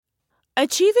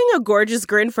Achieving a gorgeous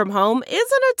grin from home isn't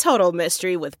a total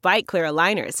mystery with Bite Clear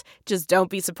aligners. Just don't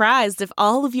be surprised if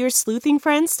all of your sleuthing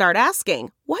friends start asking,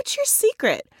 "What's your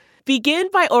secret?" Begin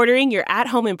by ordering your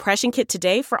at-home impression kit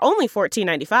today for only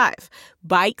 $14.95.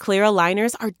 Bite Clear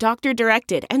aligners are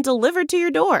doctor-directed and delivered to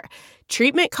your door.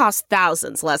 Treatment costs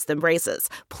thousands less than braces.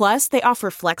 Plus, they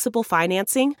offer flexible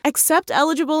financing, accept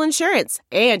eligible insurance,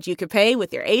 and you can pay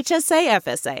with your HSA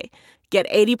FSA. Get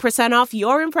 80% off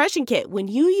your impression kit when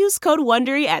you use code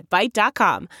WONDERY at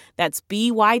Byte.com. That's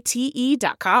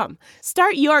BYTE.com.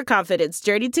 Start your confidence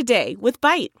journey today with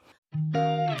Byte.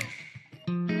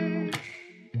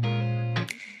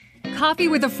 Coffee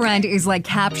with a friend is like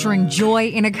capturing joy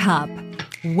in a cup.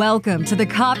 Welcome to the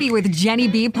Coffee with Jenny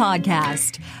B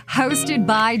podcast, hosted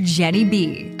by Jenny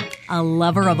B, a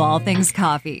lover of all things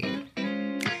coffee.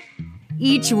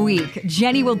 Each week,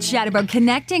 Jenny will chat about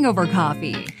connecting over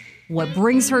coffee, what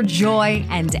brings her joy,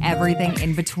 and everything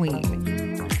in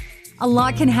between. A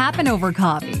lot can happen over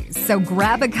coffee, so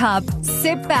grab a cup,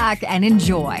 sit back, and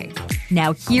enjoy.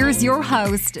 Now here's your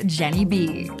host, Jenny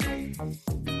B.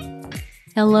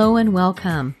 Hello and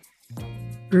welcome.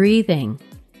 Breathing.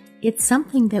 It's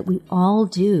something that we all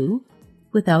do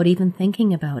without even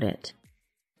thinking about it.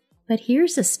 But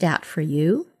here's a stat for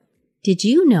you. Did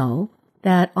you know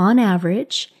that on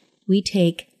average, we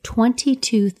take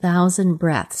 22,000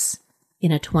 breaths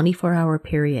in a 24-hour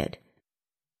period?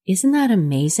 Isn't that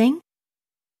amazing?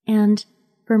 And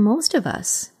for most of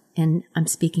us, and I'm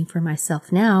speaking for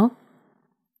myself now,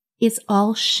 it's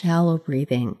all shallow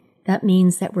breathing. That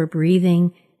means that we're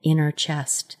breathing in our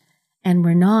chest and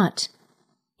we're not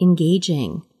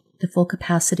engaging the full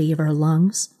capacity of our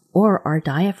lungs or our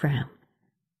diaphragm.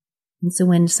 And so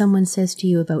when someone says to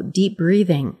you about deep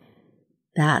breathing,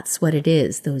 that's what it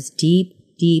is, those deep,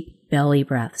 deep belly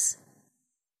breaths.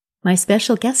 My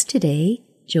special guest today,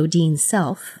 Jodine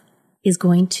Self, is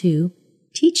going to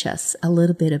teach us a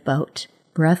little bit about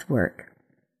breath work.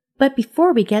 But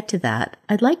before we get to that,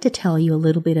 I'd like to tell you a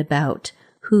little bit about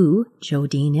who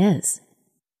Jodine is.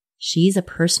 She's a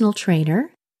personal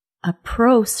trainer, a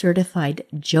pro-certified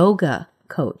yoga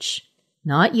coach,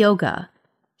 not yoga,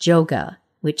 yoga,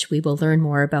 which we will learn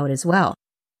more about as well.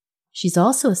 She's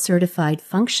also a certified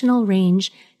functional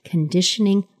range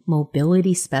conditioning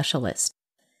mobility specialist,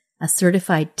 a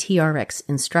certified TRX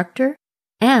instructor,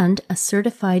 and a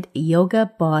certified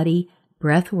yoga body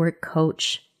breathwork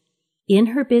coach. In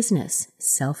her business,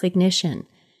 Self-Ignition,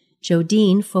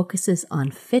 Jodine focuses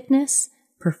on fitness,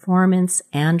 performance,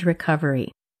 and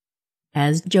recovery.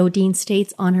 As Jodine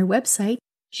states on her website,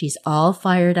 she's all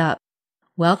fired up.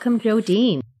 Welcome,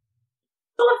 Jodine.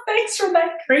 Well, thanks for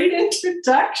that great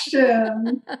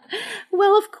introduction.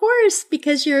 Well, of course,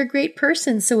 because you're a great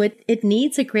person, so it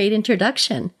needs a great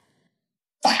introduction.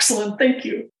 Excellent. Thank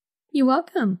you. You're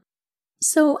welcome.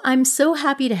 So I'm so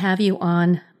happy to have you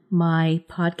on my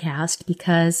podcast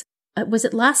because was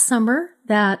it last summer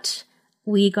that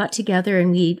we got together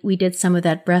and we did some of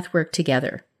that breath work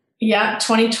together? Yeah,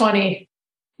 2020.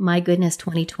 My goodness,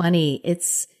 2020. It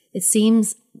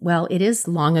seems, well, it is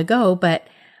long ago, but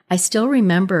I still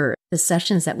remember the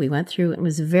sessions that we went through. It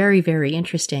was very, very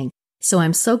interesting. So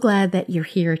I'm so glad that you're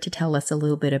here to tell us a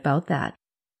little bit about that.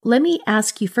 Let me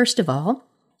ask you, first of all,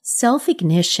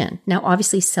 Self-Ignition. Now,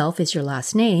 obviously, Self is your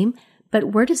last name, but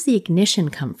where does the ignition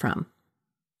come from?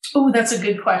 Oh, that's a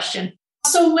good question.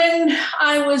 So when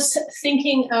I was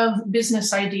thinking of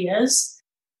business ideas,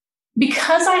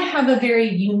 because I have a very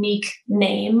unique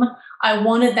name, I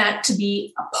wanted that to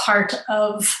be a part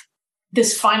of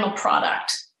this final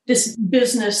product, this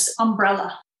business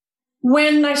umbrella.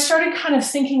 When I started kind of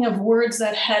thinking of words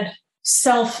that had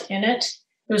self in it,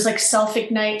 it was like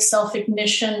self-ignite,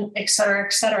 self-ignition, et cetera,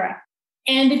 et cetera.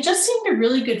 And it just seemed a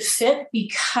really good fit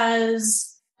because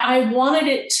I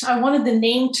wanted the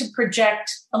name to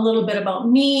project a little bit about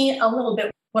me, a little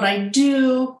bit what I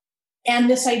do, and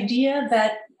this idea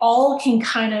that all can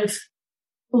kind of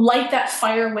light that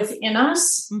fire within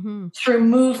us through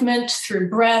movement, through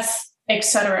breath, et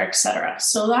cetera, et cetera.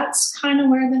 So that's kind of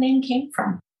where the name came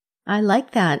from. I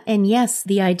like that. And yes,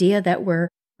 the idea that we're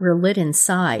lit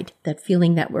inside, that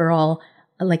feeling that we're all,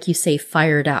 like you say,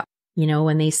 fired up. You know,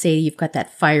 when they say you've got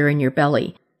that fire in your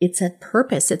belly, it's a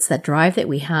purpose. It's that drive that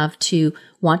we have to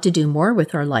want to do more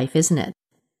with our life, isn't it?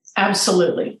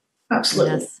 Absolutely.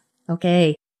 Absolutely. Yes.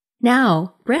 Okay.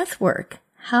 Now, breath work.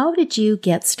 How did you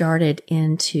get started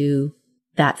into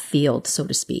that field, so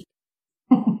to speak?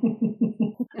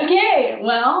 Okay.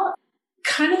 Well,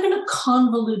 kind of in a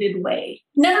convoluted way.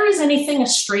 Never is anything a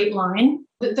straight line.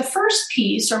 The first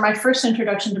piece, or my first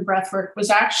introduction to breath work, was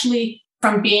actually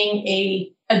from being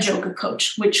a yoga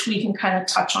coach, which we can kind of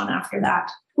touch on after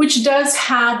that. which does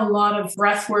have a lot of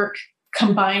breath work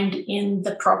combined in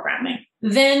the programming.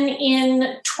 Then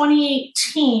in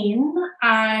 2018,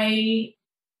 I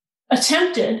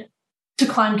attempted to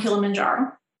climb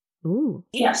Kilimanjaro. Ooh.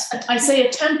 Yes, I say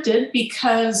attempted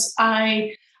because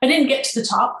I didn't get to the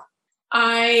top.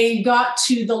 I got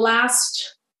to the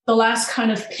last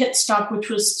kind of pit stop, which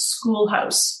was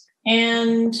Schoolhouse.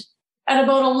 And at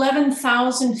about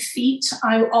 11,000 feet,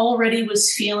 I already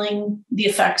was feeling the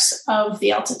effects of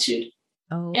the altitude.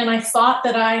 Oh. And I thought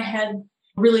that I had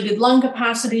really good lung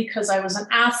capacity because I was an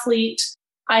athlete.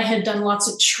 I had done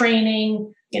lots of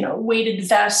training, weighted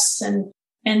vests and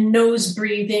nose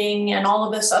breathing and all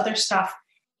of this other stuff.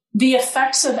 The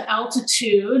effects of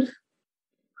altitude,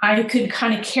 I could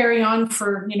kind of carry on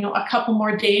for, a couple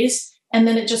more days. And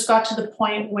then it just got to the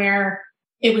point where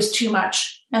it was too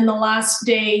much. And the last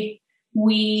day,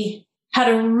 we had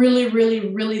a really, really,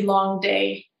 really long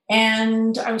day.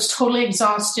 And I was totally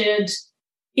exhausted.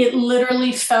 It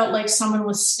literally felt like someone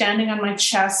was standing on my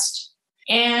chest.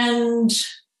 And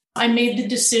I made the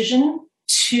decision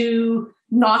to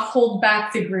not hold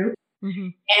back the group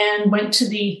and went to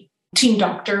the team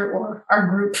doctor or our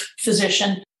group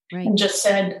physician and just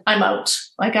said, I'm out.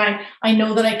 Like, I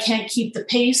know that I can't keep the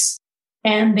pace.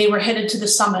 And they were headed to the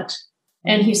summit.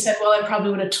 And he said, well, I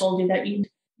probably would have told you that you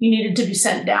needed to be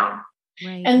sent down.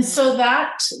 Right. And so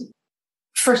that,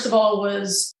 first of all,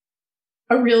 was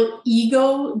a real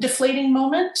ego deflating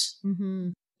moment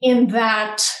in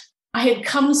that I had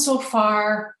come so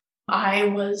far. I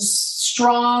was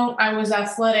strong. I was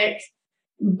athletic.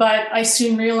 But I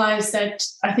soon realized that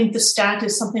I think the stat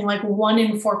is something like 1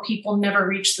 in 4 people never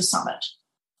reach the summit.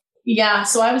 Yeah.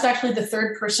 So I was actually the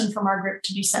third person from our group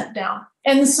to be sent down.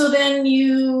 And so then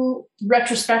you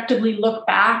retrospectively look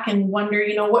back and wonder,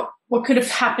 what could have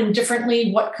happened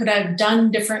differently? What could I have done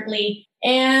differently?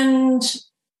 And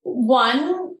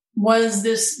one was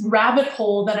this rabbit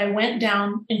hole that I went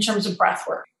down in terms of breath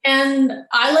work. And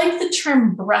I like the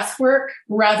term breath work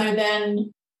rather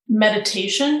than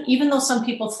meditation, even though some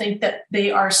people think that they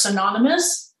are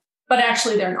synonymous, but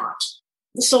actually they're not.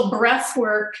 So breath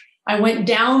work, I went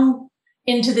down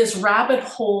into this rabbit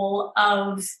hole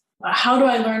of how do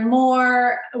I learn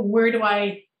more? Where do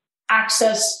I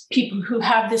access people who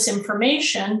have this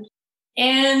information?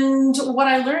 And what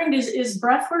I learned is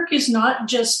breath work is not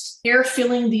just air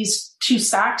filling these 2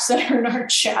 sacks that are in our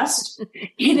chest.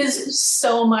 It is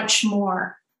so much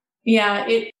more. Yeah,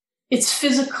 it's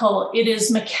physical. It is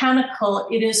mechanical.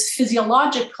 It is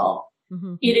physiological.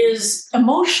 It is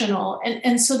emotional.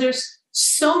 And so there's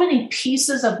so many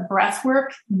pieces of breath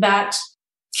work that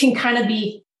can kind of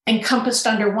be encompassed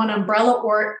under one umbrella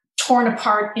or torn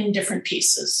apart in different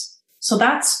pieces. So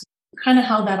that's kind of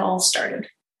how that all started.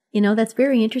 That's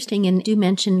very interesting. And you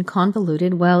mentioned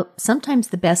convoluted. Well, sometimes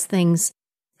the best things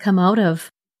come out of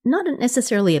not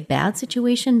necessarily a bad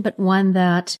situation, but one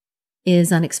that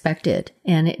is unexpected.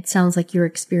 And it sounds like your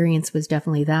experience was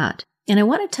definitely that. And I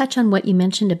want to touch on what you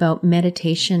mentioned about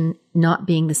meditation not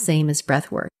being the same as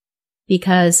breath work,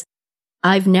 because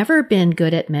I've never been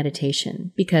good at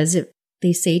meditation, because if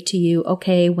they say to you,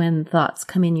 okay, when thoughts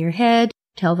come in your head,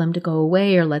 tell them to go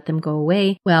away or let them go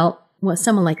away. Well,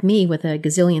 someone like me with a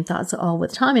gazillion thoughts all the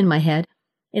time in my head,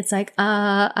 it's like,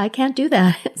 I can't do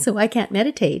that. So I can't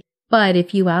meditate. But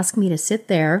if you ask me to sit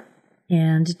there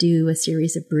and do a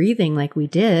series of breathing like we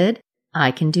did,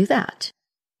 I can do that.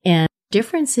 And the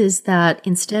difference is that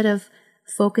instead of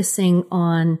focusing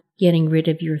on getting rid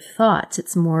of your thoughts,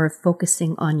 it's more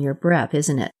focusing on your breath,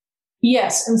 isn't it?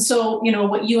 Yes. And so,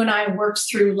 what you and I worked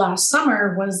through last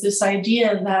summer was this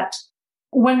idea that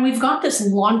when we've got this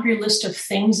laundry list of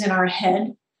things in our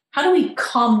head, how do we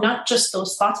calm not just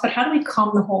those thoughts, but how do we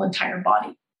calm the whole entire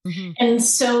body? And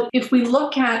so if we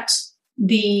look at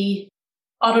the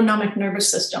autonomic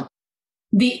nervous system,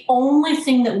 the only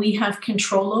thing that we have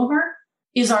control over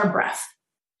is our breath.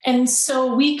 And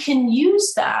so we can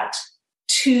use that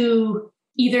to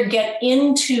either get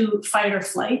into fight or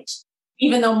flight,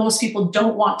 even though most people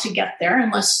don't want to get there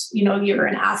unless, you're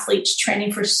an athlete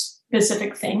training for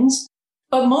specific things.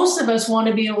 But most of us want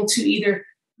to be able to either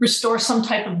restore some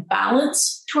type of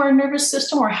balance to our nervous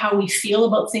system or how we feel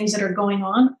about things that are going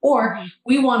on, or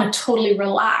we want to totally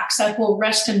relax, like we'll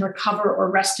rest and recover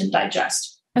or rest and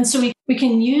digest. And so we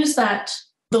can use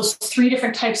those 3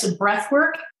 different types of breath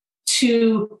work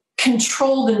to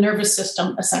control the nervous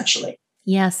system, essentially.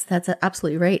 Yes, that's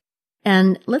absolutely right.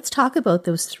 And let's talk about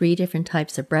those 3 different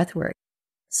types of breath work.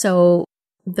 So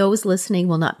those listening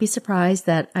will not be surprised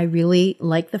that I really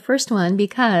like the first one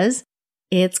because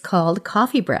it's called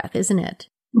coffee breath, isn't it?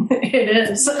 It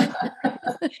is.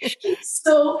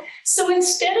 So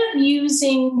instead of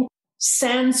using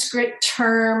Sanskrit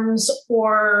terms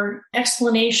or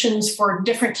explanations for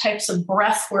different types of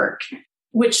breath work,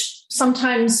 which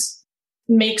sometimes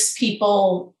makes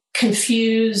people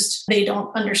confused. They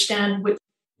don't understand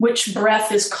which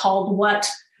breath is called what.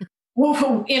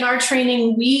 In our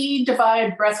training, we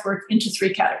divide breath work into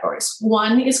 3 categories.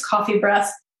 One is coffee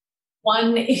breath.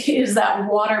 One is that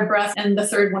water breath. And the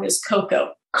third one is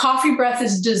cocoa. Coffee breath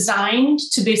is designed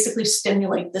to basically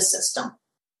stimulate the system.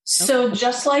 So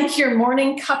just like your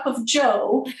morning cup of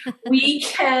joe, we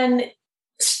can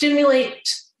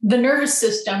stimulate the nervous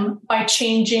system by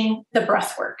changing the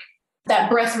breath work. That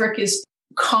breath work is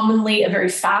commonly a very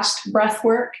fast breath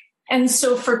work. And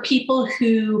so for people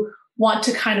who want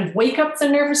to kind of wake up the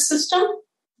nervous system,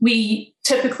 we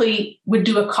typically would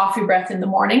do a coffee breath in the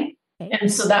morning. Okay.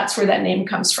 And so that's where that name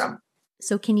comes from.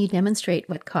 So can you demonstrate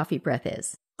what coffee breath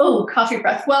is? Oh, coffee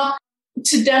breath. Well,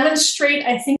 to demonstrate,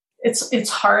 I think it's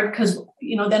hard because,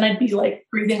 then I'd be like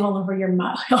breathing all over your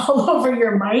mouth, all over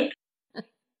your mic.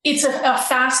 It's a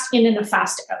fast in and a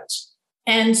fast out.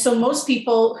 And so most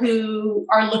people who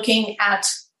are looking at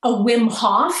a Wim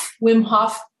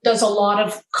Hof does a lot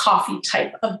of coffee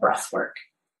type of breath work.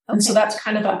 Okay. And so that's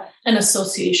kind of an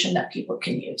association that people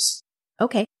can use.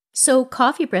 Okay. So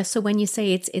coffee breath, so when you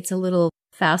say it's a little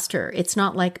faster, it's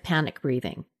not like panic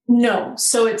breathing. No.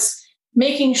 So it's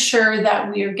making sure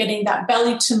that we are getting that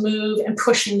belly to move and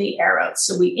pushing the air out.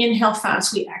 So we inhale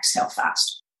fast, we exhale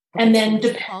fast. Okay. And then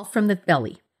all from the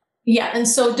belly. Yeah. And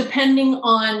so depending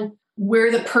on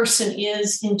where the person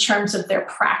is in terms of their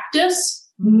practice,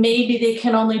 maybe they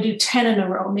can only do 10 in a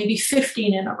row, maybe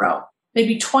 15 in a row,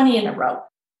 maybe 20 in a row.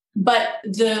 But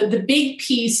the big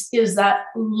piece is that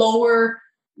lower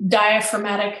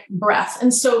diaphragmatic breath.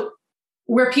 And so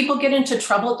where people get into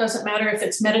trouble, it doesn't matter if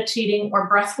it's meditating or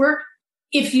breath work.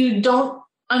 If you don't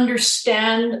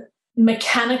understand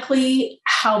mechanically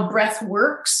how breath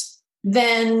works,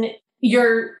 then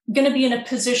you're going to be in a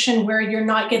position where you're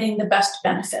not getting the best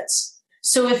benefits.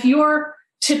 So if you're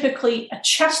typically a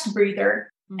chest breather,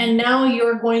 and now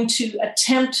you're going to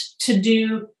attempt to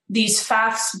do these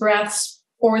fast breaths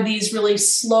or these really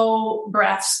slow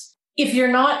breaths, if you're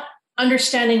not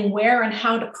understanding where and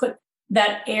how to put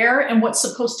that air and what's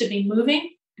supposed to be moving,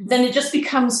 then it just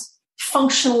becomes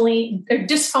functionally or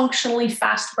dysfunctionally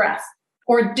fast breath,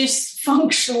 or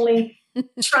dysfunctionally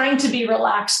trying to be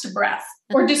relaxed breath,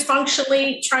 or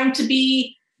dysfunctionally trying to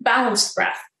be balanced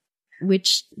breath.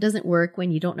 Which doesn't work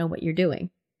when you don't know what you're doing.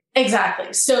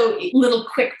 Exactly. So a little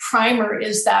quick primer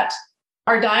is that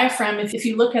our diaphragm, if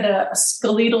you look at a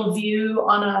skeletal view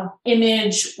on an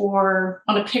image or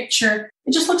on a picture,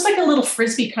 it just looks like a little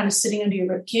frisbee kind of sitting under your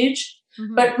rib cage.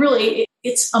 Mm-hmm. But really,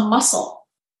 it's a muscle.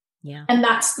 Yeah. And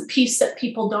that's the piece that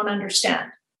people don't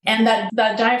understand. And that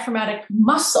diaphragmatic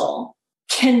muscle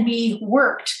can be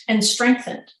worked and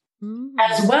strengthened,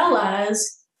 as well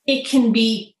as it can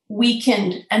be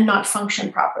weakened and not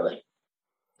function properly.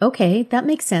 Okay, that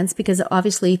makes sense, because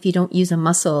obviously if you don't use a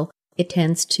muscle, it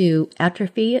tends to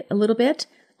atrophy a little bit.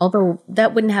 Although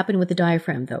that wouldn't happen with the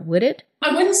diaphragm, though, would it?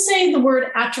 I wouldn't say the word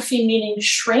atrophy meaning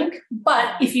shrink,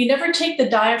 but if you never take the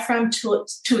diaphragm to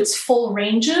its full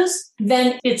ranges,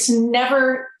 then it's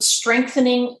never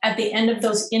strengthening at the end of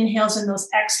those inhales and those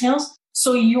exhales.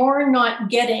 So you're not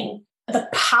getting the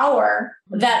power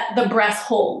that the breath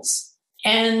holds.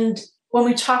 And when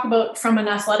we talk about from an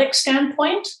athletic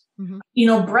standpoint,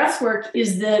 breath work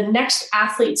is the next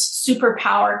athlete's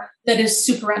superpower that is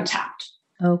super untapped.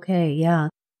 Okay, yeah.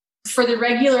 For the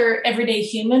regular everyday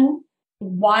human,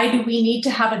 why do we need to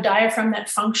have a diaphragm that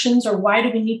functions, or why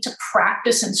do we need to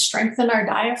practice and strengthen our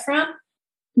diaphragm?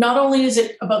 Not only is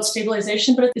it about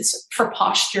stabilization, but it's for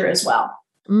posture as well.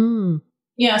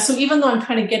 Yeah. So even though I'm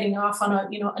kind of getting off on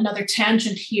another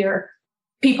tangent here,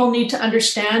 people need to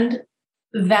understand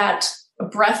that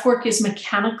breath work is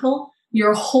mechanical.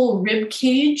 Your whole rib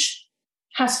cage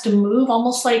has to move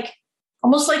almost like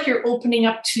you're opening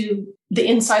up to the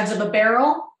insides of a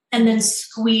barrel and then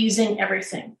squeezing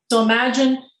everything. So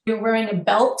imagine you're wearing a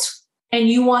belt and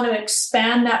you want to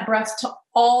expand that breath to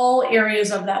all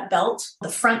areas of that belt, the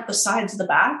front, the sides, the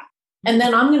back. And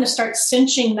then I'm going to start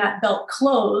cinching that belt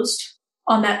closed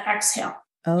on that exhale.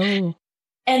 Oh.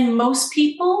 And most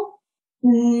people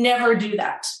never do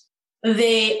that.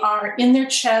 They are in their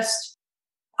chest,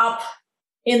 up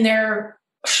in their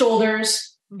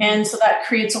shoulders. And so that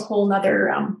creates a whole nother,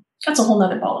 that's a whole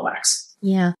nother ball of wax.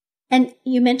 Yeah. And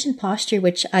you mentioned posture,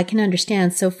 which I can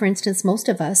understand. So for instance, most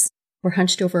of us, we're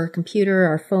hunched over our computer,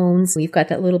 our phones. We've got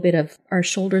that little bit of our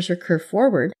shoulders are curved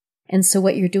forward. And so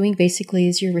what you're doing basically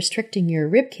is you're restricting your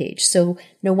rib cage. So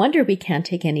no wonder we can't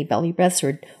take any belly breaths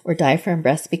or diaphragm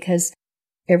breaths, because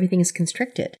everything is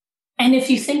constricted. And if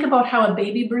you think about how a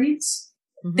baby breathes,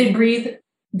 they breathe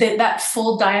that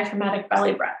full diaphragmatic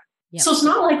belly breath. Yep. So it's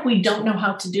not like we don't know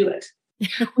how to do it.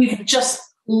 We've just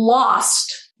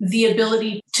lost the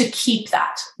ability to keep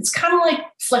that. It's kind of like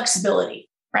flexibility,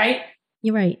 right?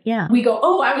 You're right. Yeah. We go,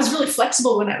 oh, I was really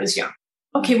flexible when I was young.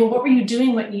 Okay, well, what were you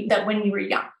doing when you were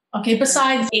young? Okay,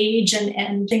 besides age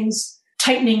and things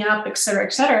tightening up, et cetera,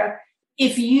 et cetera.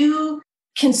 If you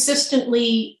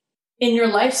consistently in your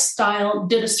lifestyle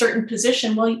did a certain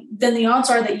position, well, then the odds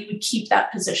are that you would keep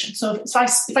that position. So if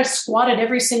I squatted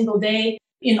every single day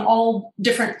in all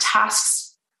different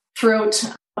tasks throughout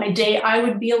my day, I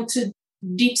would be able to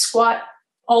deep squat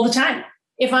all the time.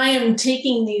 If I am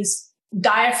taking these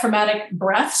diaphragmatic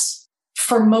breaths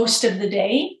for most of the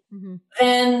day,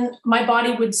 then my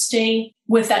body would stay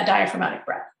with that diaphragmatic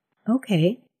breath.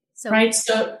 Okay.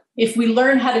 So if we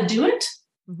learn how to do it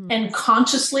and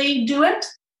consciously do it,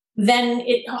 then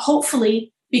it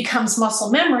hopefully becomes muscle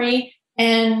memory,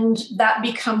 and that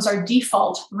becomes our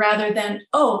default rather than,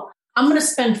 oh, I'm going to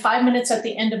spend 5 minutes at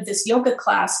the end of this yoga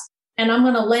class and I'm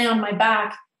going to lay on my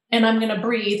back and I'm going to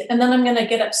breathe. And then I'm going to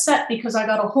get upset because I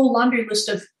got a whole laundry list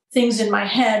of things in my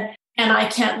head and I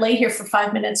can't lay here for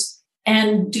 5 minutes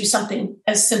and do something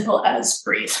as simple as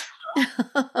breathe.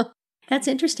 That's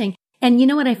interesting. And you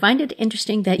know what? I find it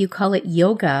interesting that you call it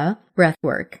yoga breath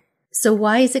work. So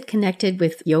why is it connected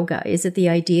with yoga? Is it the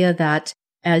idea that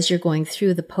as you're going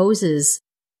through the poses,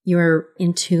 you're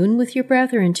in tune with your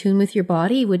breath or in tune with your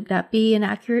body? Would that be an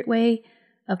accurate way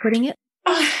of putting it?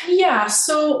 Yeah.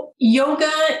 So yoga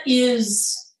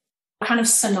is kind of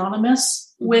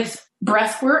synonymous with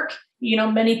breath work. You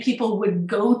know, many people would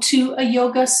go to a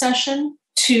yoga session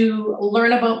to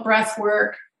learn about breath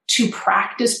work, to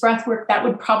practice breath work. That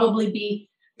would probably be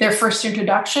their first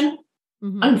introduction.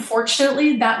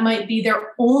 Unfortunately, that might be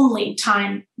their only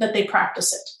time that they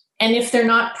practice it. And if they're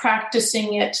not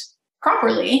practicing it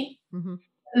properly,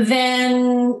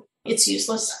 then it's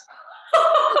useless.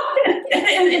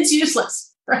 It's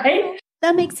useless, right?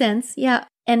 That makes sense. Yeah.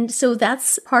 And so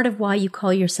that's part of why you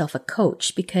call yourself a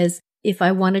coach, because if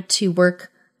I wanted to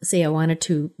work, say I wanted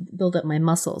to build up my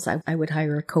muscles, I would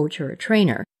hire a coach or a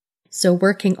trainer. So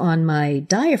working on my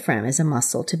diaphragm as a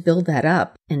muscle to build that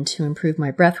up and to improve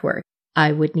my breath work,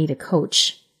 I would need a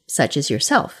coach such as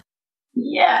yourself.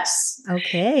 Yes.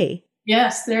 Okay.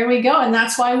 Yes, there we go. And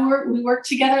that's why we worked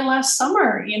together last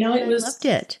summer. You know, I loved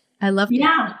it. I loved it.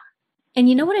 Yeah. And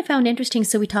you know what I found interesting?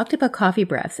 So we talked about coffee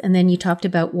breath and then you talked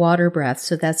about water breath.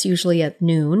 So that's usually at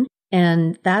noon.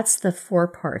 And that's the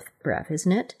four-part breath,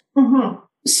 isn't it?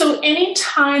 So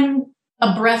anytime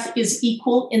a breath is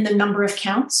equal in the number of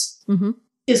counts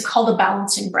is called a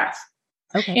balancing breath.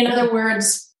 Okay. In other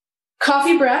words,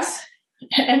 coffee breath,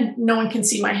 and no one can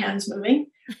see my hands moving,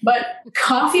 but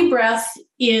coffee breath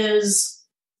is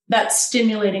that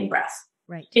stimulating breath.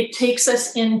 Right. It takes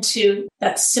us into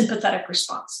that sympathetic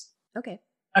response. Okay.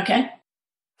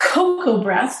 Cocoa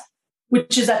breath,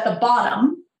 which is at the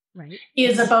bottom,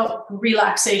 is about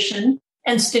relaxation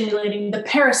and stimulating the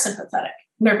parasympathetic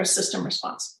nervous system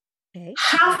response. Okay.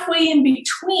 Halfway in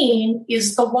between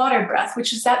is the water breath,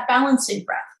 which is that balancing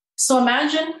breath. So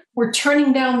imagine we're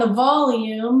turning down the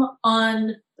volume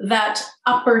on that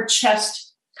upper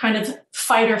chest kind of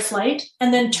fight or flight,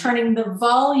 and then turning the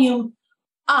volume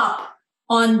up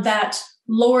on that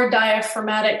lower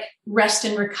diaphragmatic rest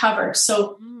and recover.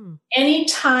 So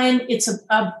anytime it's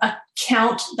a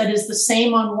count that is the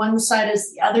same on one side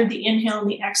as the other, the inhale and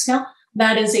the exhale,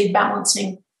 that is a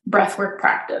balancing breathwork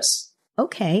practice.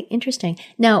 Okay, interesting.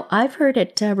 Now, I've heard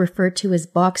it referred to as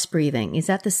box breathing. Is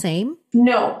that the same?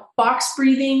 No, box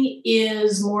breathing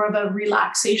is more of a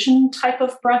relaxation type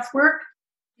of breath work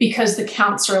because the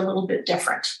counts are a little bit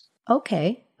different.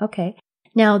 Okay.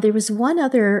 Now, there was one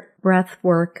other breath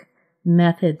work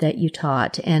method that you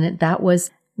taught, and that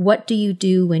was, what do you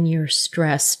do when you're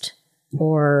stressed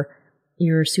or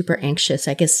you're super anxious,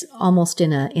 I guess almost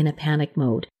in a panic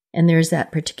mode? And there's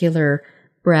that particular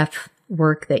breath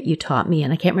work that you taught me,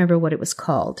 and I can't remember what it was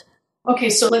called. Okay,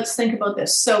 so let's think about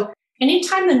this. So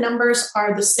anytime the numbers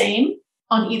are the same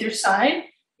on either side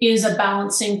is a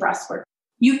balancing breath work.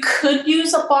 You could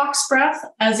use a box breath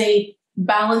as a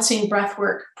balancing breath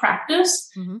work practice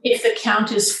if the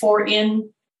count is 4 in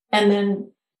and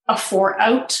then a 4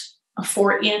 out, a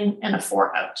 4 in and a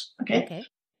 4 out. Okay.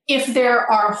 If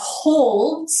there are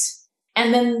holds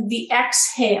and then the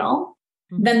exhale,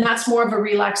 then that's more of a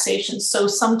relaxation. So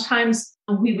sometimes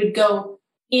we would go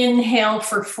inhale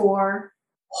for 4,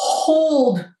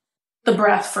 hold the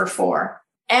breath for 4,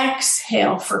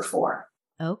 exhale for 4.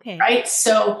 Okay. Right?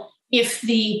 So if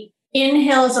the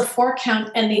Inhale is a 4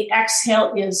 count and the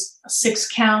exhale is a 6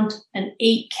 count, an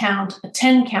 8 count, a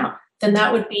 10 count, then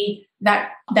that would be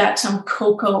that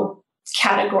Coco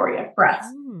category of breath.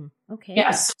 Okay.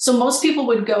 Yes. So most people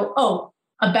would go, oh,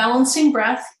 a balancing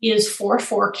breath is 4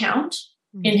 count,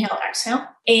 inhale, exhale.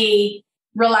 A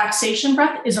relaxation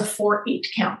breath is a 4-8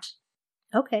 count.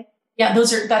 Okay. Yeah,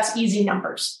 that's easy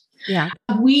numbers. Yeah.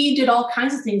 We did all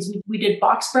kinds of things. We did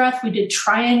box breath. We did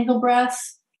triangle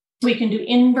breath. We can do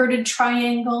inverted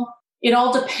triangle. It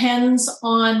all depends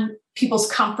on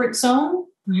people's comfort zone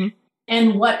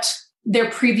and what their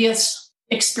previous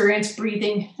experience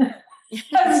breathing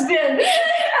has been. And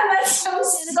that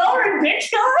sounds so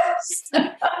ridiculous.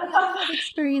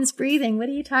 Experience breathing. What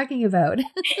are you talking about?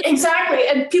 Exactly.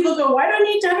 And people go, why do I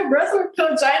need to have a breathwork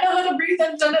coach? I know how to breathe.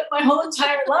 I've done it my whole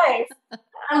entire life.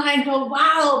 And I go,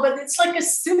 wow, but it's like a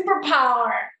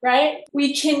superpower, right?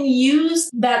 We can use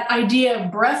that idea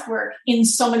of breath work in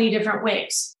so many different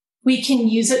ways. We can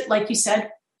use it, like you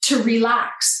said, to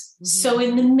relax. So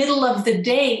in the middle of the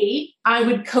day, I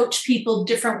would coach people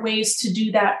different ways to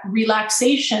do that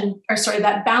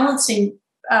that balancing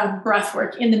breath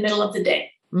work in the middle of the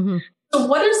day. So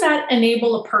what does that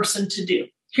enable a person to do?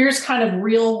 Here's kind of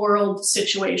real world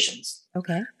situations.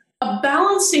 Okay. A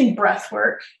balancing breath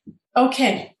work.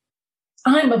 Okay,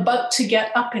 I'm about to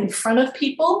get up in front of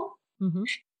people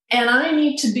and I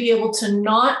need to be able to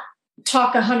not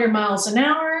talk 100 miles an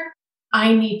hour.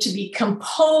 I need to be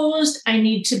composed. I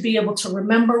need to be able to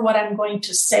remember what I'm going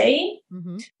to say.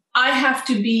 I have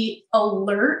to be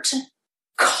alert,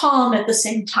 calm at the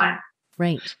same time.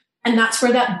 Right. And that's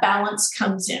where that balance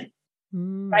comes in,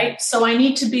 right? So I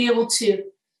need to be able to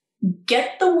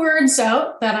get the words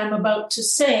out that I'm about to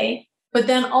say, but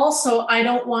then also I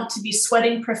don't want to be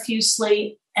sweating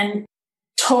profusely and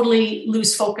totally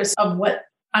lose focus of what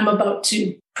I'm about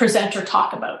to present or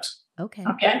talk about.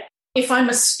 Okay. If I'm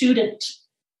a student,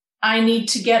 I need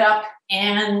to get up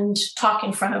and talk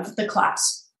in front of the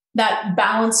class. That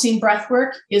balancing breath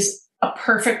work is a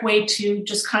perfect way to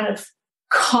just kind of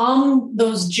calm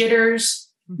those jitters,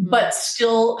 but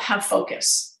still have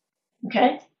focus.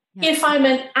 Okay. Yeah. If I'm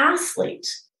an athlete,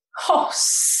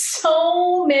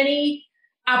 so many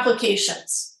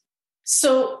applications.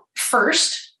 So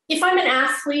first, if I'm an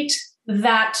athlete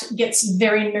that gets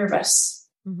very nervous,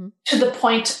 to the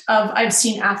point of I've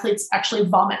seen athletes actually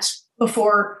vomit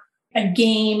before a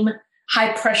game,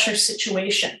 high pressure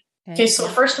situation. Okay. So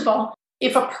first of all,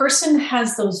 if a person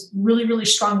has those really, really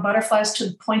strong butterflies to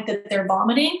the point that they're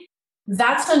vomiting,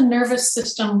 that's a nervous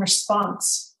system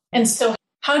response. And so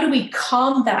how do we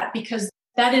calm that? Because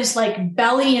that is like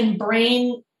belly and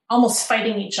brain almost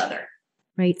fighting each other.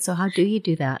 Right. So how do you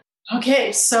do that?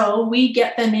 Okay. So we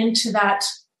get them into that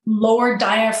lower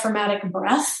diaphragmatic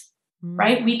breath.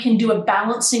 Right? We can do a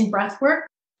balancing breath work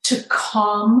to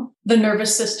calm the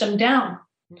nervous system down.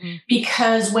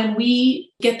 Because when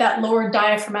we get that lower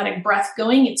diaphragmatic breath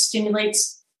going, it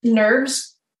stimulates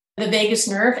nerves, the vagus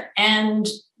nerve, and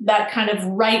that kind of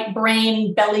right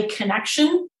brain belly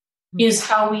connection is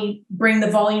how we bring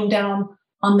the volume down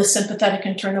on the sympathetic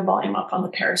and turn the volume up on the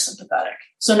parasympathetic.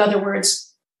 So in other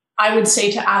words, I would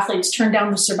say to athletes, turn down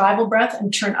the survival breath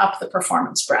and turn up the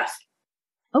performance breath.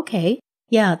 Okay.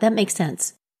 Yeah, that makes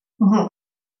sense.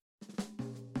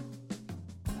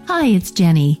 Hi, it's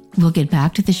Jenny. We'll get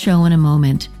back to the show in a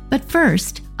moment. But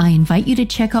first, I invite you to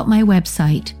check out my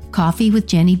website,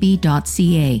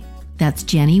 coffeewithjennyb.ca. That's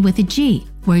Jenny with a G,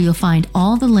 where you'll find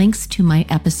all the links to my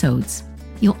episodes.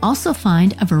 You'll also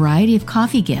find a variety of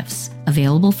coffee gifts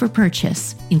available for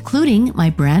purchase, including my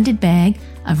branded bag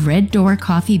of Red Door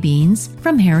coffee beans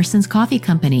from Harrison's Coffee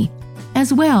Company.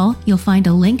 As well, you'll find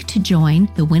a link to join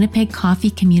the Winnipeg Coffee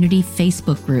Community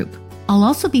Facebook group. I'll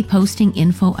also be posting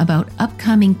info about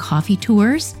upcoming coffee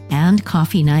tours and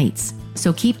coffee nights,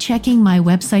 so keep checking my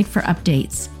website for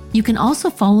updates. You can also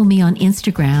follow me on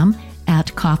Instagram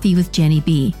at Coffee with Jenny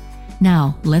B.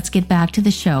 Now, let's get back to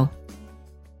the show.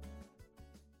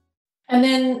 And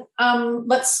then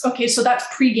so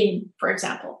that's pre-game, for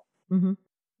example.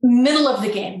 Middle of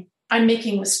the game, I'm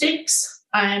making mistakes.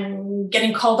 I'm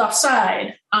getting called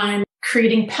offside. I'm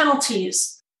creating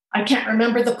penalties. I can't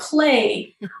remember the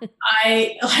play.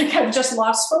 I've just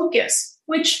lost focus,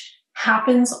 which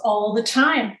happens all the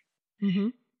time.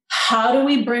 How do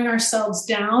we bring ourselves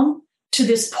down to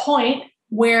this point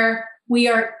where we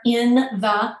are in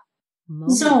the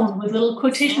zone with little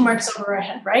quotation marks over our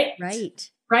head, right?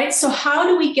 Right. So how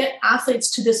do we get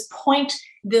athletes to this point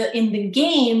in the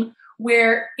game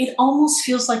where it almost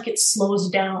feels like it slows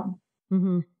down?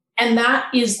 And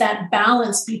that is that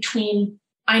balance between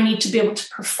I need to be able to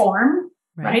perform,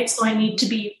 right? So I need to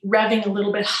be revving a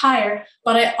little bit higher,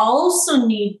 but I also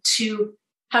need to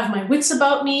have my wits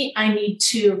about me. I need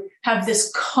to have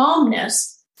this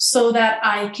calmness so that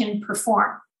I can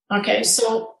perform. Okay.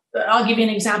 So I'll give you an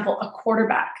example, a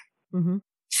quarterback. Mm-hmm.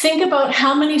 Think about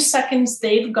how many seconds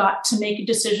they've got to make a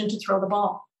decision to throw the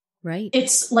ball. Right.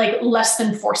 It's like less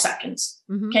than 4 seconds.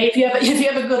 Mm-hmm. Okay. If you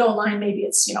have a good old line, maybe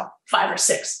it's, 5 or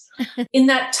 6 in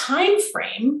that time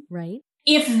frame. Right.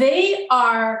 If they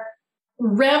are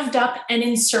revved up and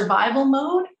in survival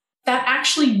mode, that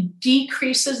actually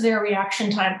decreases their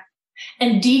reaction time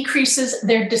and decreases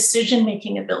their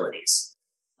decision-making abilities.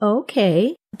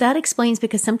 Okay. That explains,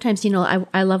 because sometimes,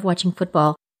 I love watching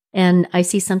football, and I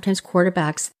see sometimes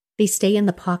quarterbacks, they stay in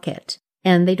the pocket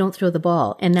and they don't throw the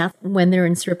ball. And that's when they're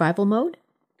in survival mode?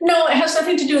 No, it has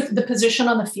nothing to do with the position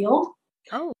on the field.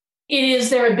 Oh. It is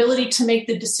their ability to make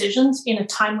the decisions in a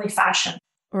timely fashion.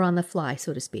 Or on the fly,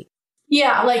 so to speak.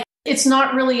 Yeah, like it's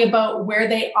not really about where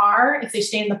they are, if they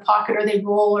stay in the pocket or they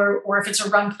roll, or if it's a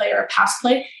run play or a pass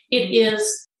play. It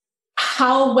is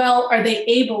how well are they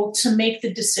able to make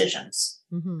the decisions.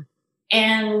 Mm-hmm.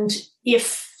 And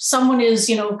if someone is,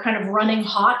 kind of running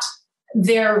hot,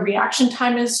 their reaction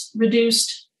time is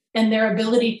reduced and their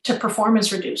ability to perform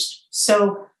is reduced.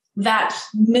 So that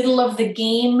middle of the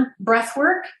game breath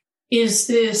work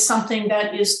is something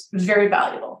that is very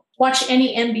valuable. Watch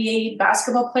any NBA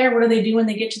basketball player. What do they do when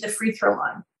they get to the free throw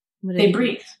line? They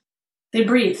breathe. They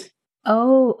breathe.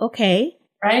 Oh, okay.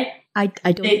 Right? I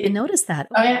don't even notice that.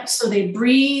 Oh, yeah. So they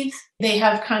breathe. They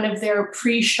have kind of their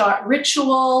pre-shot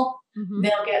ritual. Mm-hmm.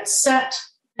 They'll get set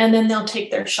and then they'll take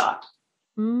their shot.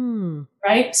 Mm.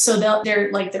 Right? So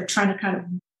they're trying to kind of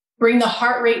bring the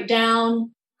heart rate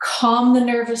down, calm the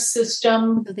nervous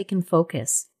system. So they can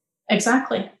focus.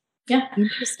 Exactly. Yeah.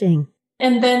 Interesting.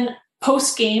 And then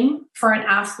post-game for an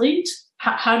athlete,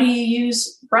 how do you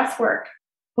use breath work?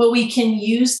 Well, we can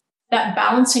use that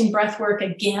balancing breath work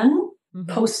again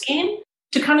post-game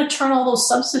to kind of turn all those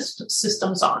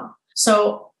subsystems on.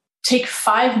 So take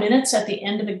 5 minutes at the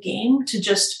end of a game to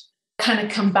just kind of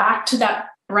come back to that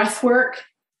breath work.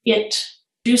 It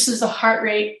reduces the heart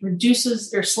rate,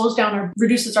 slows down or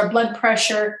reduces our blood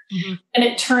pressure, and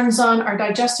it turns on our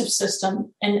digestive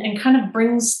system and kind of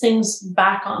brings things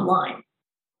back online,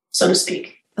 so to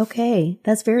speak. Okay.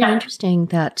 That's very interesting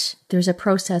that there's a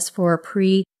process for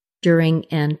pre, during,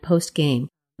 and post game.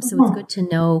 So it's good to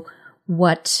know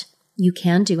what you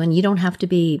can do. And you don't have to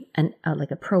be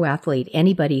like a pro athlete.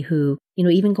 Anybody who,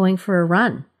 even going for a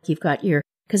run, you've got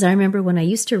because I remember when I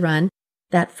used to run,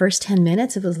 that first 10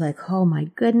 minutes, it was like, oh my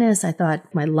goodness, I thought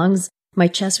my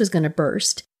chest was going to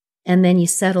burst. And then you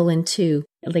settle into,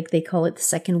 like they call it the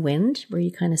second wind, where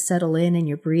you kind of settle in and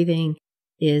your breathing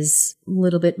is a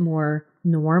little bit more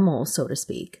normal, so to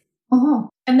speak.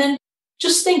 And then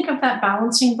just think of that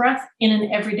balancing breath in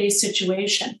an everyday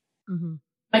situation.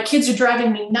 My kids are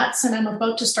driving me nuts and I'm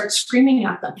about to start screaming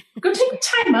at them. Go take a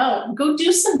time out. Go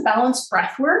do some balanced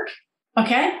breath work.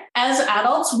 Okay. As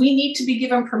adults, we need to be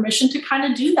given permission to kind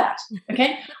of do that.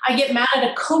 Okay. I get mad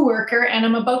at a coworker and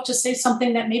I'm about to say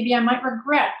something that maybe I might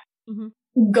regret.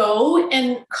 Go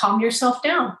and calm yourself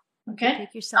down. Okay.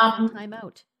 Take yourself time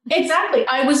out. Exactly.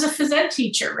 I was a phys ed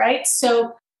teacher, right?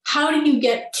 So how do you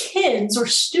get kids or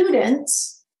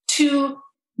students to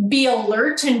be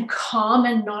alert and calm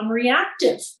and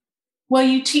non-reactive? Well,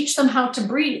 you teach them how to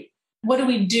breathe. What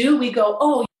do? We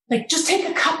go, just take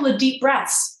a couple of deep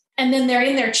breaths. And then they're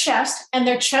in their chest and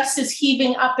their chest is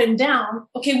heaving up and down.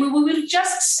 Okay, we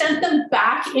just sent them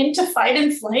back into fight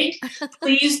and flight.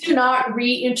 Please do not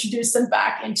reintroduce them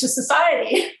back into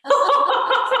society.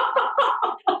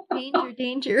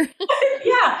 Danger.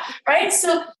 Yeah, right?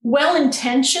 So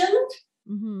well-intentioned,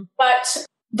 but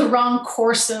the wrong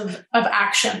course of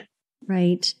action.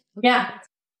 Right. Okay.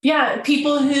 Yeah.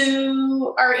 People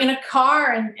who are in a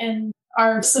car and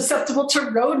are susceptible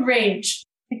to road rage,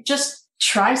 just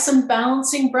try some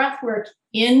balancing breath work.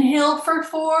 Inhale for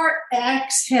 4,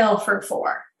 exhale for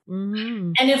 4.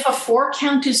 And if a 4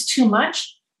 count is too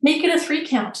much, make it a 3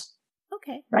 count.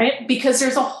 Okay. Right? Because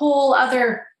there's a whole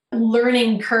other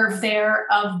learning curve there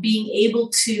of being able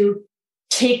to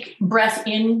take breath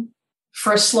in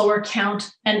for a slower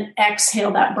count and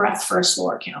exhale that breath for a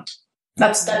slower count.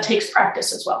 That takes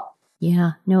practice as well.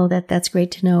 Yeah, no, that's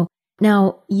great to know.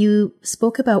 Now, you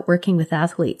spoke about working with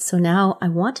athletes. So now I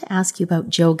want to ask you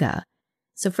about yoga.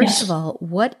 So first of all,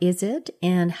 what is it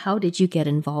and how did you get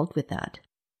involved with that?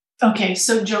 Okay,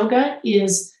 so yoga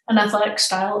is an athletic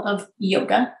style of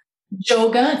yoga.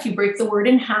 Yoga, if you break the word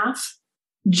in half,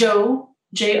 Jo,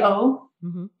 J-O,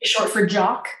 is short for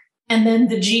jock. And then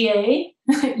the G-A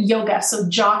yoga. So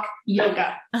Jock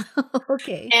Yoga.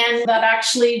 Okay. And that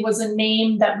actually was a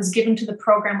name that was given to the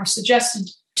program or suggested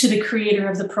to the creator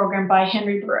of the program by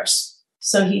Henry Burris.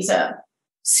 So he's a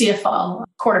CFL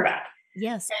quarterback.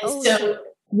 Yes. And so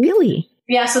really?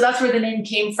 Yeah, so that's where the name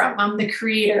came from. The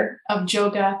creator of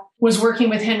Joga was working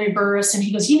with Henry Burris, and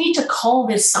he goes, you need to call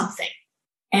this something.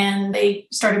 And they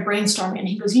started brainstorming, and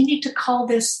he goes, you need to call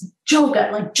this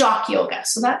Joga, like Jock Yoga.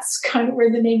 So that's kind of where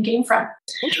the name came from.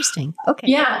 Interesting. Okay.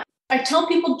 Yeah. I tell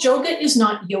people Joga is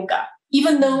not yoga,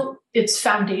 even though its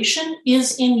foundation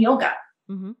is in yoga.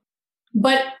 Mm-hmm.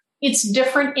 But it's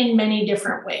different in many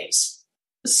different ways.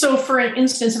 So for an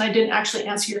instance, and I didn't actually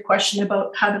answer your question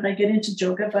about how did I get into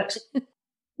Joga, but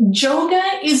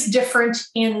Joga is different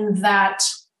in that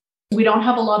we don't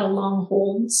have a lot of long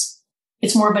holds.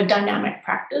 It's more of a dynamic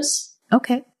practice.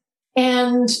 Okay.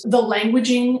 And the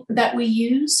languaging that we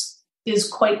use is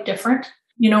quite different.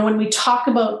 You know, when we talk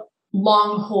about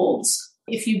long holds,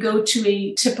 if you go to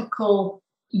a typical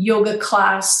yoga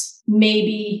class,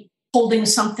 maybe holding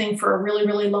something for a really,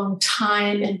 really long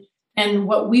time. And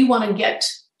what we want to get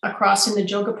across in the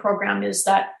Joga program is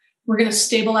that we're going to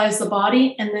stabilize the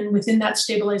body. And then within that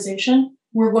stabilization,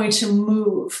 we're going to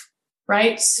move,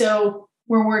 right? So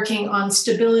we're working on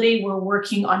stability. We're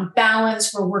working on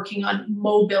balance. We're working on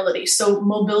mobility. So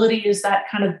mobility is that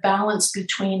kind of balance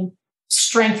between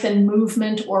strength and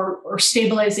movement or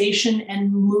stabilization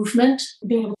and movement,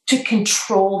 being able to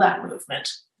control that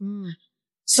movement. Mm.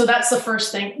 So that's the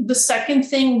first thing. The second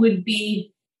thing would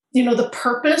be, you know, the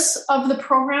purpose of the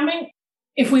programming.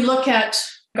 If we look at,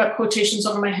 I've got quotations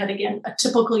over my head again, a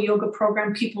typical yoga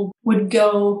program, people would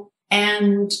go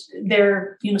and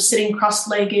they're, you know, sitting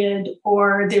cross-legged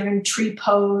or they're in tree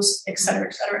pose, et cetera,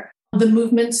 et cetera. The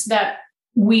movements that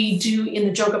we do in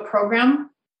the Joga program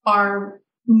are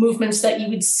movements that you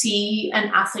would see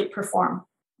an athlete perform.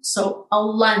 So a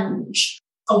lunge,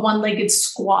 a one-legged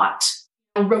squat,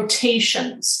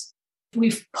 rotations.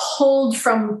 We've pulled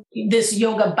from this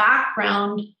yoga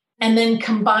background and then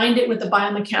combined it with the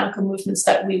biomechanical movements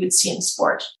that we would see in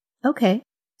sport. Okay.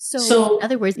 So in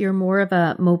other words, you're more of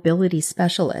a mobility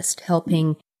specialist,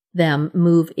 helping them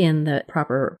move in the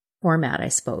proper format, I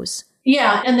suppose.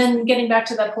 Yeah. And then getting back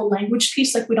to that whole language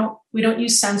piece, like we don't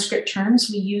use Sanskrit terms.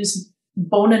 We use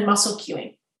bone and muscle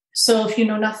cueing. So if you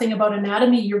know nothing about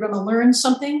anatomy, you're going to learn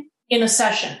something in a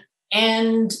session.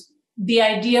 And the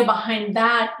idea behind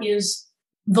that is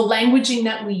the languaging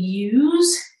that we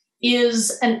use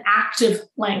is an active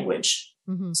language.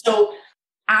 Mm-hmm. So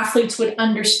athletes would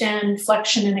understand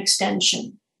flexion and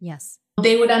extension. Yes.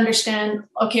 They would understand,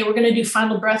 okay, we're going to do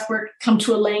final breath work, come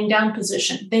to a laying down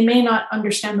position. They may not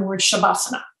understand the word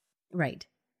shavasana. Right.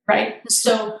 Right.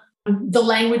 So the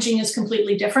languaging is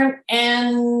completely different.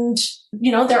 And,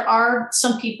 you know, there are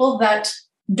some people that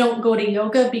don't go to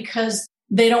yoga because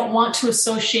they don't want to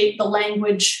associate the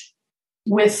language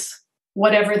with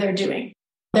whatever they're doing.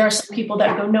 There are some people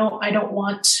that go, no, I don't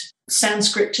want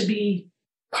Sanskrit to be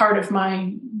part of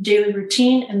my daily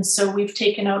routine. And so we've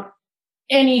taken out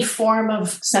any form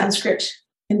of Sanskrit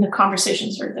in the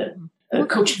conversations or the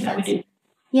coaching that we do.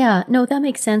 Yeah, no, that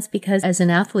makes sense because as an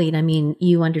athlete, I mean,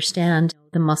 you understand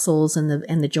the muscles and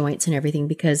the joints and everything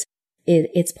because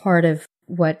it's part of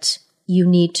what you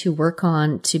need to work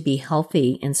on to be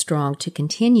healthy and strong to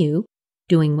continue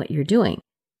doing what you're doing.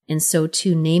 And so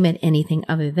to name it anything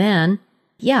other than,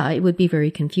 yeah, it would be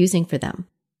very confusing for them.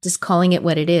 Just calling it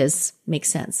what it is makes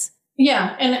sense.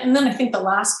 Yeah. And then I think the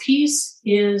last piece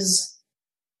is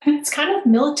it's kind of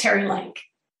military-like.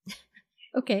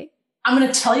 Okay. I'm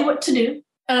going to tell you what to do,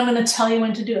 and I'm going to tell you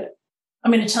when to do it.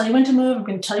 I'm going to tell you when to move. I'm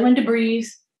going to tell you when to breathe.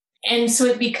 And so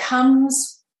it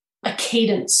becomes a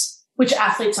cadence, which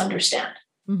athletes understand.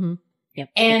 Mm-hmm. Yep.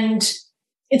 And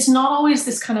it's not always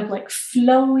this kind of like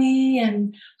flowy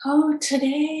and, oh,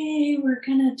 today we're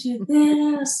going to do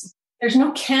this. There's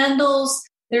no candles.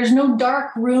 There's no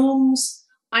dark rooms.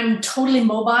 I'm totally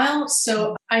mobile.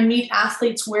 So I meet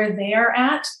athletes where they're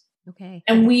at. Okay.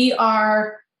 And we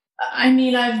are, I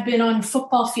mean, I've been on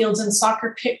football fields and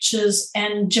soccer pitches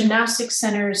and gymnastics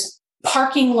centers,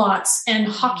 parking lots and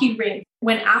hockey rink.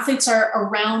 When athletes are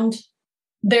around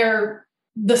the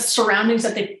surroundings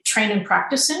that they train and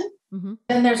practice in, mm-hmm.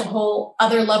 then there's a whole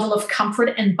other level of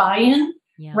comfort and buy-in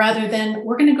rather than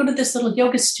we're going to go to this little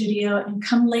yoga studio and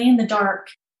come lay in the dark,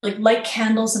 like light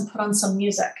candles and put on some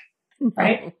music,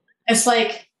 right? It's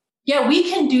like, yeah, we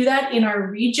can do that in our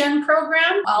regen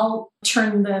program. I'll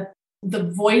turn the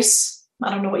voice,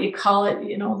 I don't know what you call it,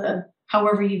 you know,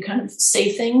 however you kind of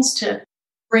say things to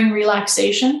bring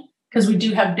relaxation, because we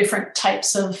do have different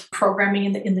types of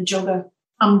programming in the Joga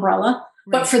umbrella.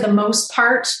 Right. But for the most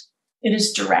part, it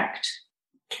is direct.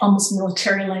 almost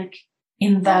military-like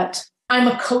in that I'm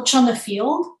a coach on the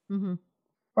field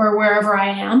or wherever I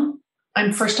am.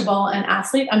 I'm first of all an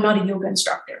athlete. I'm not a yoga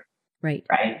instructor. Right.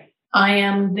 I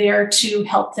am there to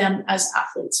help them as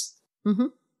athletes.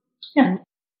 Yeah.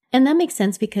 And that makes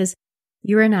sense because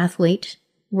you're an athlete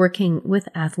working with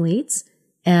athletes,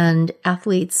 and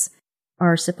athletes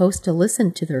are supposed to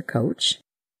listen to their coach.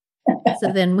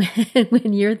 So then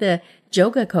when you're the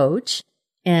yoga coach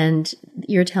and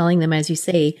you're telling them, as you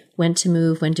say, when to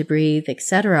move, when to breathe,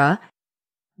 etc.,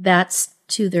 that's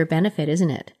to their benefit, isn't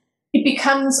it? It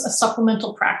becomes a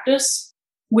supplemental practice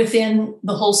within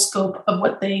the whole scope of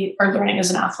what they are learning as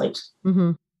an athlete.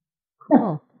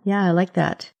 Cool. Yeah, I like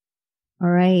that. All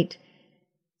right.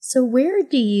 So where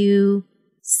do you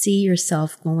see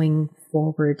yourself going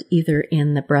forward, either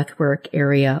in the breathwork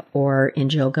area or in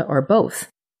yoga or both?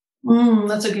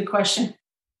 That's a good question.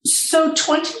 So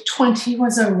 2020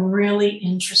 was a really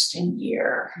interesting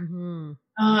year,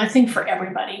 I think, for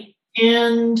everybody.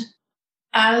 And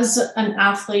as an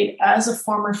athlete, as a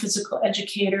former physical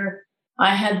educator,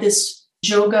 I had this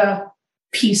yoga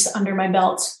piece under my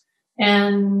belt.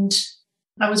 And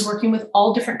I was working with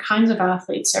all different kinds of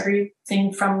athletes,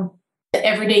 everything from the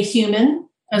everyday human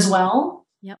as well,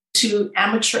 to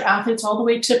amateur athletes, all the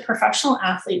way to professional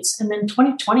athletes. And then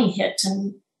 2020 hit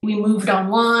and we moved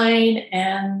online,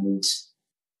 and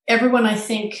everyone, I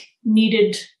think,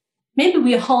 maybe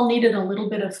we all needed a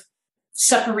little bit of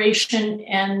separation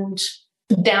and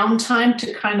downtime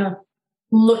to kind of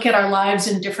look at our lives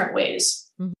in different ways.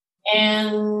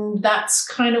 And that's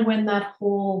kind of when that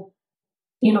whole,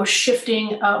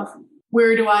 shifting of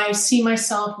where do I see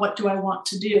myself? What do I want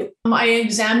to do? I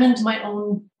examined my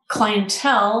own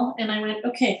clientele and I went,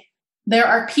 okay, there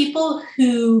are people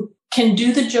who can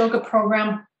do the yoga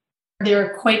program.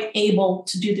 They're quite able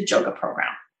to do the yoga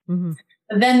program.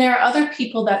 Then there are other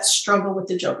people that struggle with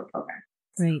the yoga program.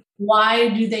 Right. Why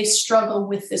do they struggle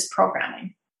with this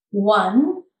programming?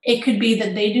 One, it could be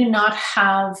that they do not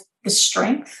have the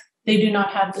strength, they do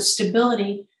not have the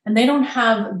stability, and they don't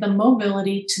have the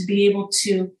mobility to be able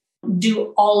to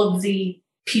do all of the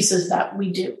pieces that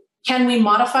we do. Can we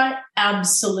modify?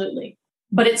 Absolutely.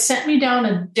 But it sent me down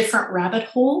a different rabbit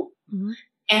hole.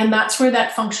 And that's where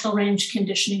that functional range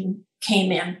conditioning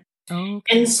came in. Okay.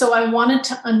 And so I wanted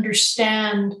to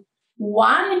understand,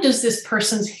 why does this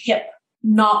person's hip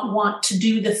not want to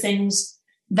do the things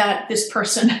that this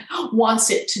person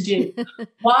wants it to do?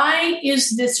 Why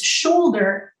is this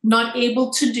shoulder not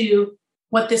able to do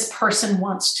what this person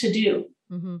wants to do?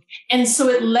 And so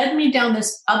it led me down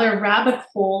this other rabbit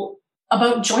hole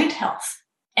about joint health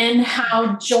and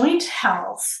how joint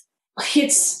health,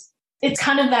 it's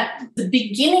kind of the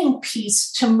beginning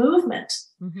piece to movement.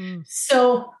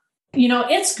 So,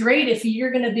 it's great if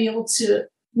you're going to be able to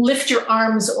lift your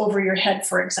arms over your head,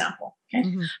 for example.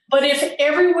 Okay? But if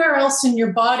everywhere else in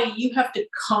your body, you have to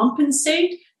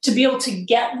compensate to be able to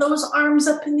get those arms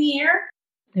up in the air,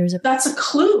 that's a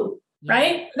clue,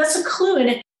 right? That's a clue.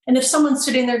 And if someone's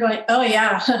sitting there going, oh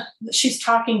yeah, she's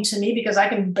talking to me because I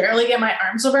can barely get my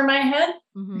arms over my head.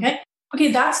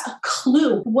 Okay, that's a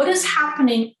clue. What is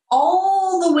happening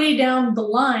all the way down the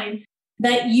line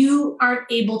that you aren't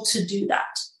able to do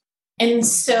that? And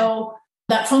so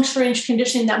that functional range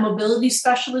conditioning, that mobility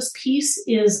specialist piece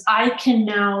is, I can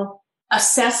now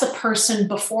assess a person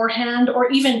beforehand or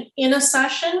even in a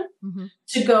session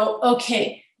to go,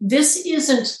 okay, this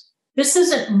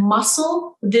isn't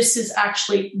muscle, this is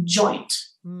actually joint.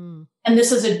 And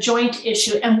this is a joint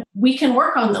issue, and we can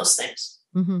work on those things.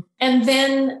 And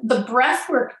then the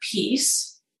breathwork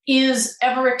piece is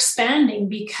ever expanding,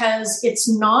 because it's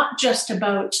not just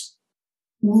about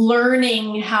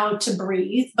learning how to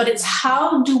breathe, but it's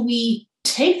how do we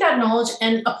take that knowledge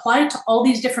and apply it to all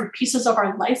these different pieces of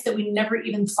our life that we never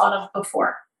even thought of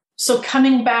before. So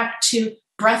coming back to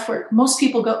breathwork, most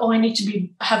people go, oh, I need to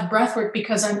have breathwork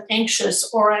because I'm anxious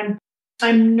or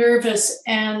I'm nervous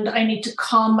and I need to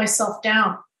calm myself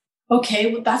down.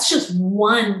 Okay, well, that's just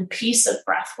one piece of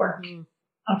breathwork.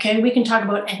 Okay, we can talk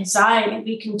about anxiety.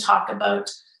 We can talk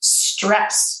about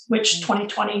stress, which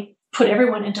 2020 put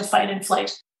everyone into fight and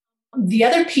flight. The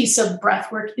other piece of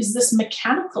breathwork is this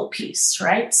mechanical piece,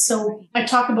 right? So I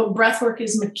talk about breathwork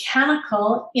as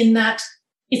mechanical in that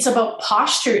it's about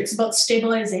posture. It's about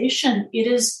stabilization. It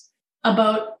is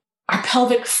about our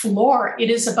pelvic floor. It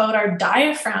is about our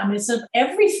diaphragm. It's of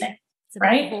everything,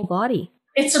 right? The whole body.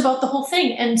 It's about the whole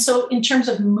thing. And so in terms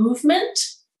of movement,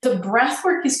 the breath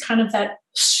work is kind of that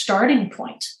starting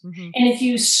point. And if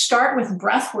you start with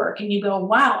breath work and you go,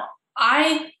 wow,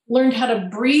 I learned how to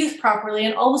breathe properly,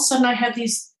 and all of a sudden I have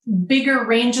these bigger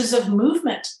ranges of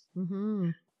movement.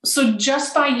 So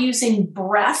just by using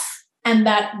breath, and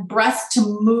that breath to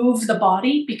move the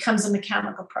body becomes a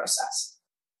mechanical process,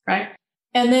 right?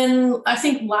 And then I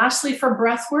think lastly for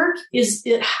breath work is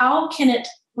how can it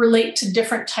relate to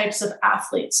different types of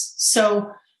athletes?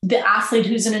 So the athlete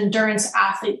who's an endurance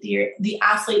athlete, the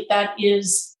athlete that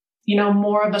is,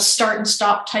 more of a start and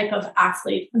stop type of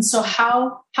athlete. And so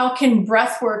how can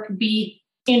breath work be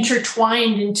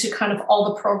intertwined into kind of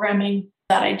all the programming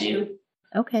that I do?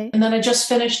 Okay. And then I just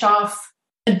finished off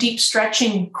a deep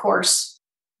stretching course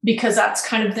because that's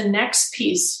kind of the next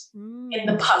piece in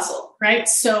the puzzle, right?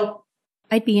 So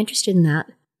I'd be interested in that.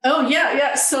 Oh,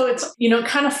 yeah. So it's, it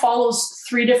kind of follows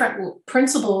 3 different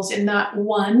principles in that.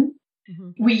 One,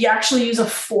 we actually use a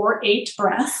 4-8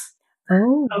 breath.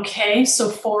 Oh. Okay.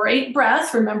 So 4-8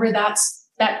 breath. Remember, that's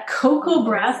that cocoa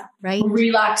breath, right?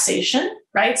 Relaxation,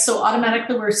 right? So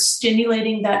automatically we're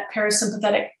stimulating that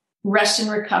parasympathetic rest and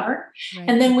recover. Right.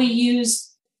 And then we use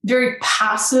very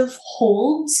passive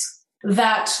holds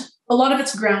that a lot of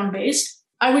it's ground-based.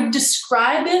 I would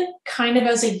describe it kind of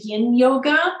as a yin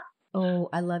yoga. Oh,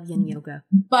 I love yin yoga.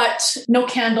 But no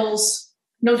candles,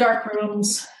 no dark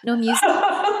rooms. No music.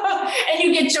 And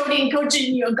you get Jodine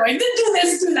coaching you going, do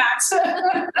this, do that.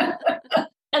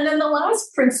 And then the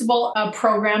last principle of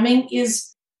programming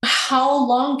is how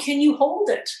long can you hold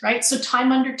it, right? So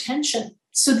time under tension.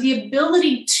 So the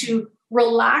ability to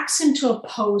relax into a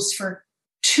pose for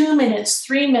 2 minutes,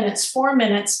 3 minutes, 4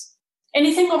 minutes,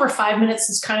 anything over 5 minutes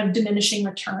is kind of diminishing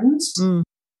returns.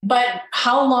 But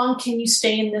how long can you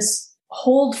stay in this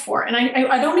hold for? And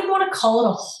I don't even want to call it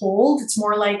a hold. It's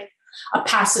more like a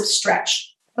passive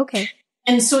stretch. Okay.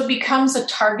 And so it becomes a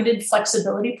targeted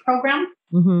flexibility program.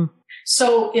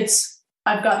 So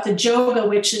I've got the yoga,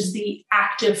 which is the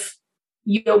active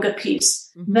yoga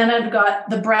piece. Then I've got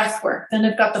the breath work. Then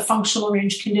I've got the functional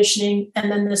range conditioning.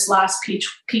 And then this last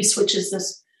piece, which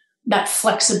is that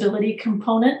flexibility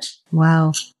component.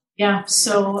 Wow. Yeah.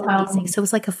 So, so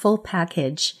it's like a full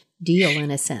package deal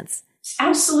in a sense.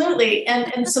 Absolutely.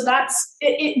 And so that's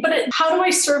it. But how do I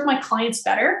serve my clients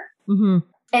better?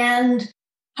 And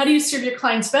how do you serve your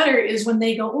clients better is when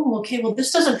they go, oh, okay, well,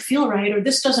 this doesn't feel right, or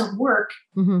this doesn't work.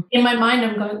 In my mind,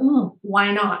 I'm going,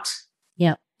 why not?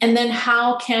 Yeah. And then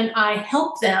how can I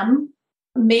help them?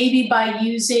 Maybe by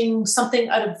using something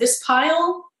out of this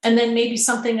pile, and then maybe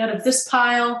something out of this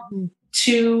pile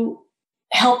to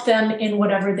help them in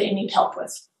whatever they need help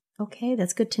with. Okay,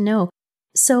 that's good to know.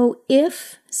 So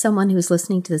if someone who's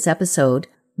listening to this episode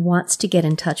wants to get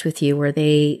in touch with you, or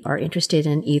they are interested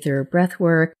in either breath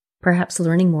work, perhaps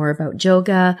learning more about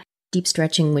yoga, deep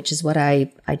stretching, which is what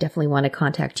I definitely want to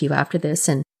contact you after this.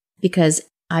 And because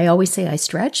I always say I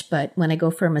stretch, but when I go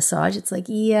for a massage, it's like,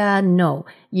 yeah, no,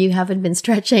 you haven't been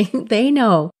stretching. They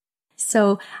know.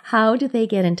 So how do they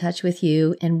get in touch with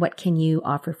you, and what can you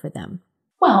offer for them?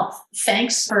 Well,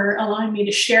 thanks for allowing me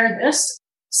to share this.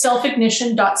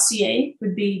 Selfignition.ca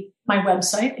would be my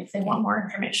website if they want more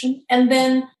information. And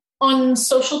then on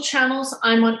social channels,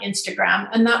 I'm on Instagram,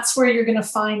 and that's where you're going to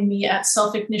find me at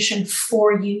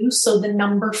Selfignition4U. So the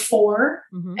number 4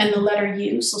 and the letter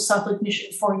U. So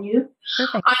Selfignition4U.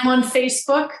 Perfect. I'm on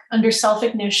Facebook under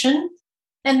Selfignition.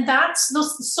 And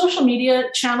those social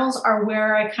media channels are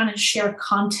where I kind of share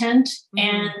content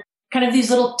and kind of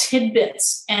these little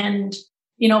tidbits and,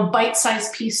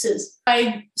 bite-sized pieces.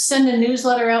 I send a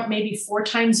newsletter out maybe 4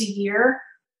 times a year.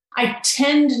 I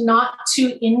tend not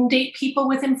to inundate people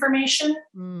with information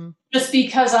just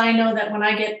because I know that when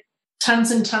I get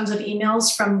tons and tons of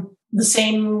emails from the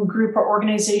same group or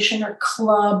organization or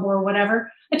club or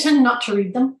whatever, I tend not to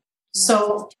read them. Yeah.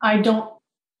 So I don't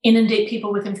inundate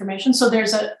people with information. So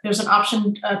there's an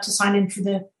option to sign in for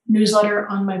the newsletter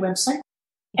on my website.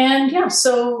 And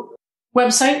so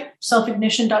website,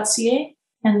 selfignition.ca,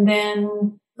 and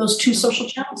then those 2 social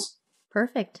channels.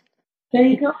 Perfect. There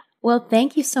you go. Well,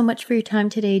 thank you so much for your time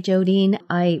today, Jodine.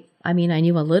 I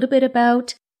knew a little bit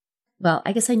about,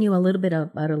 I guess I knew a little bit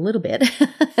about a little bit.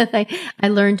 I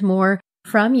learned more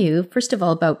from you, first of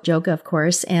all, about yoga, of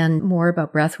course, and more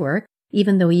about breath work,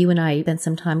 even though you and I spent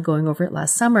some time going over it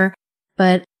last summer.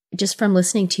 But just from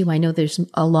listening to you, I know there's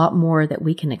a lot more that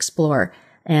we can explore.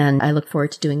 And I look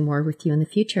forward to doing more with you in the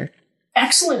future.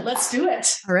 Excellent. Let's do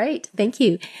it. All right. Thank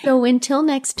you. So until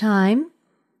next time,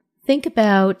 think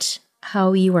about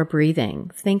how you are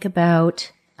breathing. Think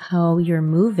about how you're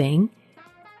moving,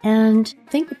 and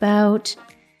think about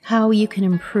how you can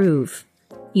improve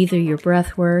either your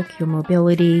breath work, your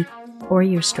mobility, or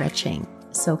your stretching.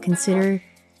 So consider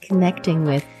connecting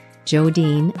with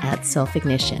Jodine at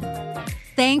Selfignition.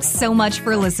 Thanks so much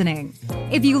for listening.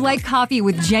 If you like Coffee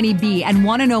with Jenny B and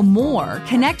want to know more,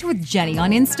 connect with Jenny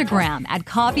on Instagram at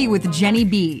Coffee with Jenny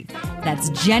B. That's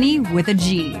Jenny with a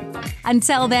G.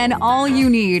 Until then, all you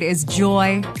need is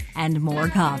joy and more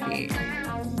coffee.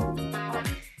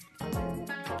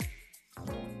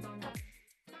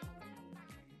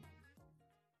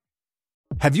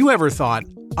 Have you ever thought,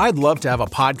 I'd love to have a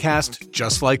podcast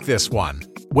just like this one?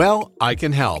 Well, I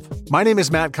can help. My name is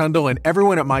Matt Kundle, and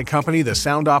everyone at my company, the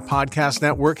Sound Off Podcast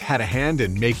Network, had a hand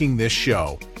in making this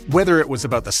show. Whether it was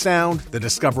about the sound, the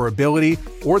discoverability,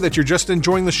 or that you're just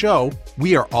enjoying the show,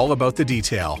 we are all about the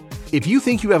detail. If you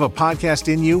think you have a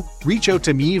podcast in you, reach out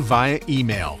to me via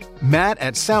email,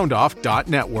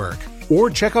 matt@soundoff.network, or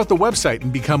check out the website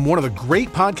and become one of the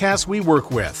great podcasts we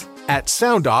work with at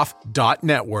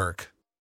soundoff.network.